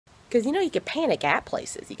Because you know you could panic at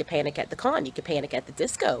places. You could panic at the con. You could panic at the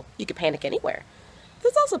disco. You could panic anywhere.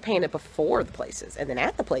 There's also panic before the places, and then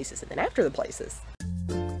at the places, and then after the places.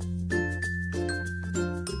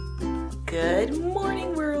 Good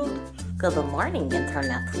morning, world. Good morning,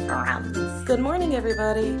 internet friends. Good morning,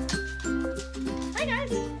 everybody. Hi, guys.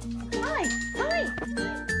 Hi. Hi.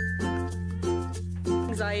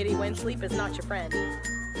 Anxiety when sleep is not your friend.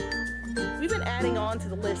 We've been adding on to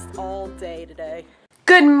the list all day today.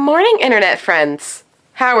 Good morning, internet friends.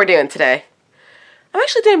 How are we doing today? I'm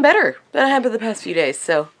actually doing better than I have been the past few days,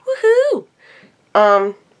 so woohoo!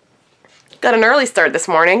 Got an early start this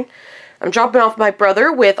morning. I'm dropping off my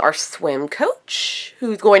brother with our swim coach,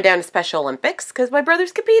 who's going down to Special Olympics because my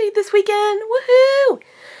brother's competing this weekend. Woohoo!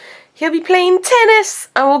 He'll be playing tennis.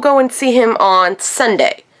 I will go and see him on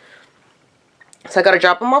Sunday. So I gotta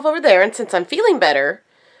drop him off over there, and since I'm feeling better,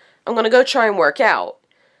 I'm gonna go try and work out.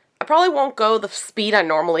 I probably won't go the speed I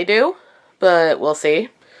normally do, but we'll see.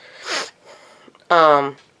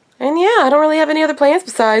 And yeah, I don't really have any other plans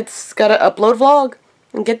besides gotta upload vlog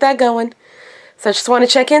and get that going. So I just want to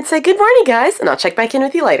check in and say good morning, guys, and I'll check back in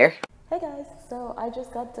with you later. Hey guys, so I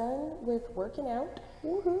just got done with working out.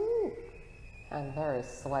 Woohoo! I'm very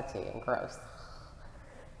sweaty and gross.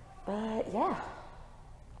 But yeah.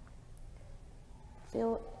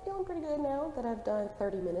 Feeling pretty good now that I've done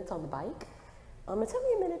 30 minutes on the bike. It took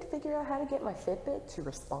me a minute to figure out how to get my Fitbit to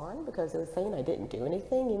respond because it was saying I didn't do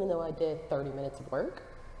anything even though I did 30 minutes of work.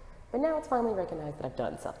 But now it's finally recognized that I've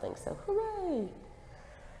done something, so hooray!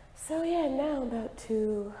 So yeah, now I'm about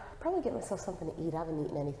to probably get myself something to eat. I haven't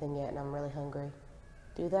eaten anything yet and I'm really hungry.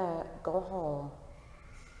 Do that, go home,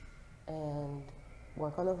 and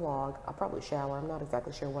work on the vlog. I'll probably shower. I'm not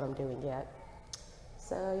exactly sure what I'm doing yet.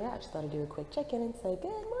 So yeah, I just thought I'd do a quick check-in and say good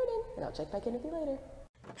morning, and I'll check back in with you later.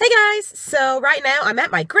 Hey guys, so right now I'm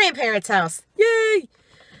at my grandparents' house. Yay!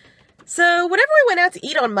 So whenever we went out to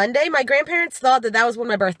eat on Monday, my grandparents thought that that was when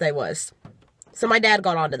my birthday was. So my dad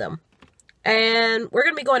got onto them. And we're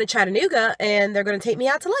going to be going to Chattanooga, and they're going to take me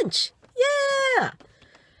out to lunch. Yeah!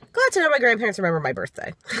 Glad to know my grandparents remember my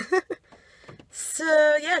birthday.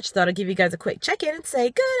 So yeah, I just thought I'd give you guys a quick check-in and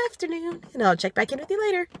say good afternoon, and I'll check back in with you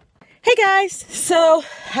later. Hey guys, so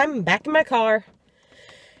I'm back in my car.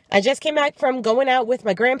 I just came back from going out with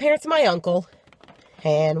my grandparents and my uncle,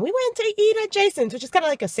 and we went to eat at Jason's, which is kind of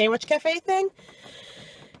like a sandwich cafe thing.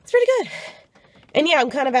 It's pretty good. And yeah, I'm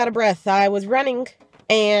kind of out of breath. I was running,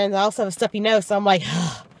 and I also have a stuffy nose, so I'm like,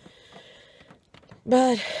 ugh.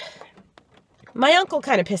 But my uncle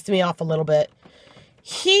kind of pissed me off a little bit.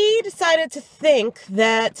 He decided to think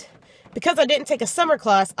that because I didn't take a summer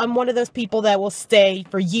class, I'm one of those people that will stay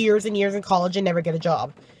for years and years in college and never get a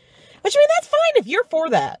job. Which, I mean, that's fine if you're for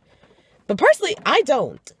that. But personally, I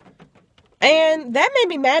don't. And that made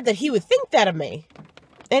me mad that he would think that of me.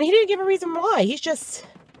 And he didn't give a reason why. He's just...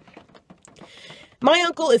 My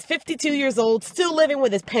uncle is 52 years old, still living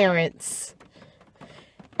with his parents.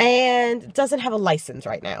 And doesn't have a license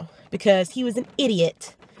right now. Because he was an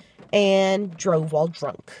idiot and drove while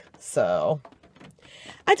drunk. So,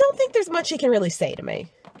 I don't think there's much he can really say to me.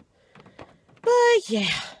 But, yeah.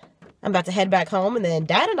 I'm about to head back home, and then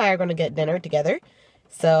Dad and I are going to get dinner together.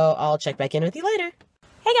 So, I'll check back in with you later.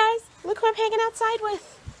 Hey guys, look who I'm hanging outside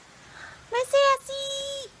with. My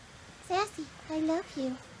Sassy! Sassy, I love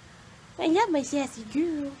you. I love my sassy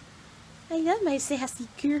girl. I love my sassy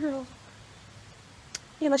girl.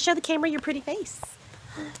 Here, let's show the camera your pretty face.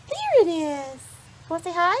 There it is. Want to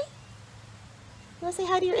say hi? You want to say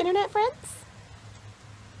hi to your internet friends?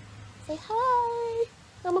 Say hi.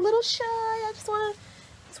 I'm a little shy. I just want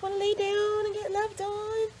to lay down and get loved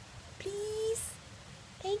on. Please.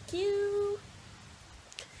 Thank you.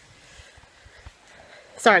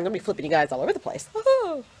 Sorry, I'm going to be flipping you guys all over the place.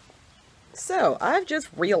 So, I've just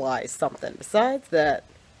realized something. Besides that,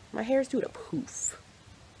 my hair's doing a poof.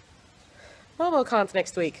 MomoCon's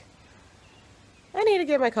next week. I need to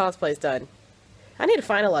get my cosplays done. I need to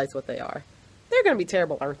finalize what they are. They're going to be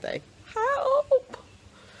terrible, aren't they? Help!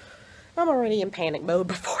 I'm already in panic mode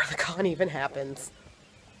before the con even happens.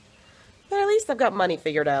 But at least I've got money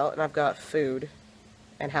figured out, and I've got food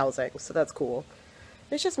and housing, so that's cool.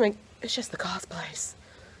 It's just the cosplays.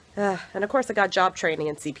 And of course I got job training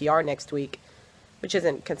in CPR next week, which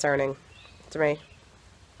isn't concerning to me.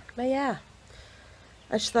 But yeah,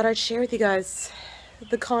 I just thought I'd share with you guys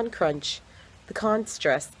the con crunch, the con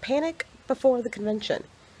stress, panic before the convention.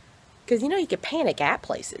 Because you know you could panic at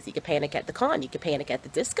places. You could panic at the con, you could panic at the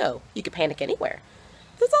disco, you could panic anywhere.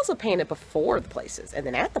 There's also panic before the places, and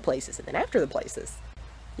then at the places, and then after the places.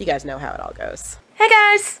 You guys know how it all goes. Hey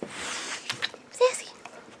guys! Sassy,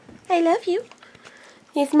 I love you.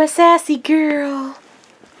 He's my sassy girl.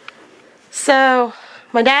 So,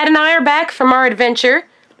 my dad and I are back from our adventure.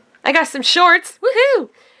 I got some shorts. Woohoo!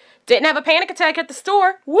 Didn't have a panic attack at the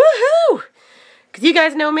store. Woohoo! Because you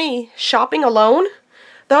guys know me, shopping alone.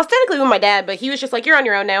 Though I was technically with my dad, but he was just like, you're on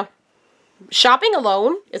your own now. Shopping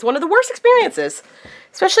alone is one of the worst experiences.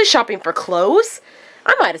 Especially shopping for clothes.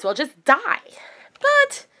 I might as well just die.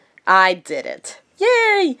 But I did it.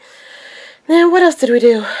 Yay! Then what else did we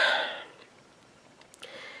do?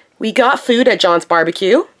 We got food at John's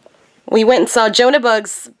Barbecue. We went and saw Jonah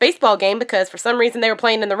Bug's baseball game because for some reason they were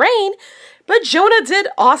playing in the rain. But Jonah did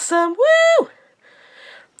awesome. Woo!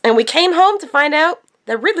 And we came home to find out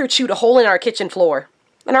that Riddler chewed a hole in our kitchen floor.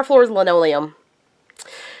 And our floor is linoleum.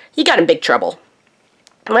 He got in big trouble.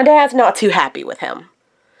 My dad's not too happy with him.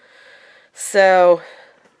 So,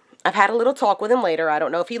 I've had a little talk with him later. I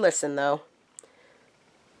don't know if he listened though.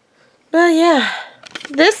 But yeah,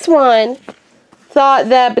 this one thought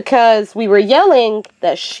that because we were yelling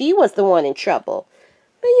that she was the one in trouble.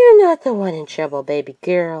 But you're not the one in trouble, baby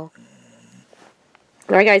girl.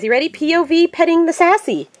 Alright guys, you ready? POV petting the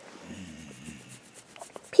sassy.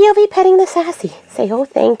 POV petting the sassy. Say, oh,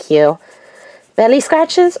 thank you. Belly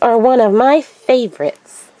scratches are one of my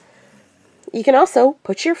favorites. You can also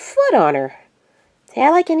put your foot on her. Say, I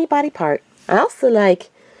like any body part. I also like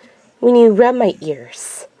when you rub my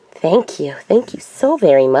ears. Thank you. Thank you so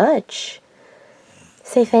very much.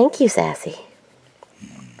 Say thank you, sassy.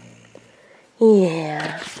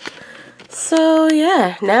 Yeah. So,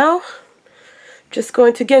 yeah. Now, just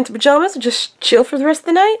going to get into pajamas and just chill for the rest of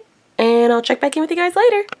the night. And I'll check back in with you guys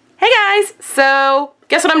later. Hey, guys. So,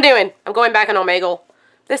 guess what I'm doing? I'm going back on Omegle.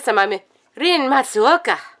 This time I'm in Rin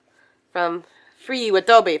Matsuoka from Free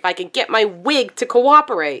Adobe. If I can get my wig to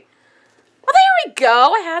cooperate. Well, there we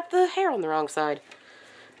go. I had the hair on the wrong side.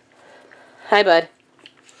 Hi, bud.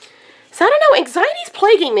 So, I don't know. Anxiety's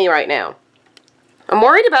plaguing me right now. I'm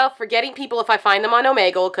worried about forgetting people if I find them on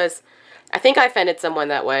Omegle, because I think I offended someone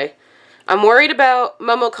that way. I'm worried about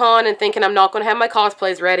MomoCon and thinking I'm not going to have my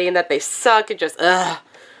cosplays ready and that they suck and just, ugh.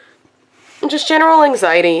 And just general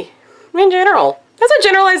anxiety. In general. That's what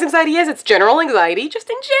generalized anxiety is. It's general anxiety, just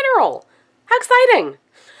in general. How exciting.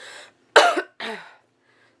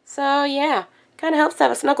 So, yeah. Kind of helps to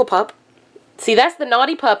have a snuggle pup. See, that's the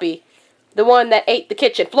naughty puppy. The one that ate the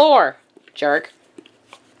kitchen floor. Jerk.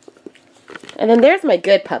 And then there's my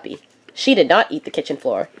good puppy. She did not eat the kitchen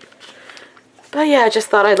floor. But yeah, I just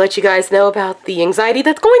thought I'd let you guys know about the anxiety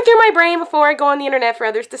that's going through my brain before I go on the internet for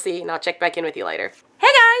others to see. And I'll check back in with you later. Hey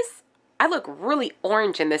guys! I look really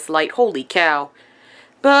orange in this light. Holy cow.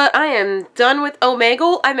 But I am done with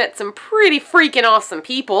Omegle. I met some pretty freaking awesome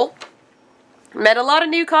people. Met a lot of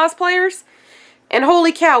new cosplayers. And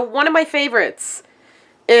holy cow, one of my favorites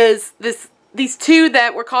is these two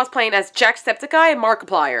that were cosplaying as Jacksepticeye and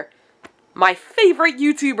Markiplier. My favorite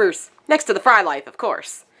YouTubers. Next to the Fry Life, of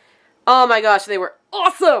course. Oh my gosh, they were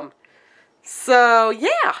awesome! So,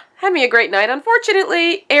 yeah. Had me a great night.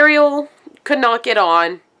 Unfortunately, Ariel could not get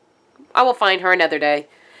on. I will find her another day.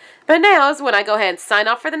 But now is when I go ahead and sign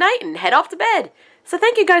off for the night and head off to bed. So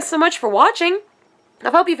thank you guys so much for watching. I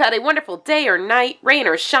hope you've had a wonderful day or night, rain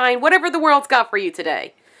or shine, whatever the world's got for you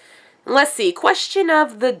today. Let's see, question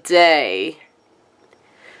of the day.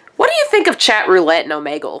 What do you think of chat roulette and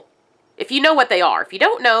Omegle? If you know what they are. If you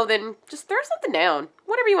don't know, then just throw something down.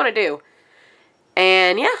 Whatever you want to do.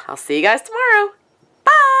 And yeah, I'll see you guys tomorrow.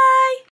 Bye!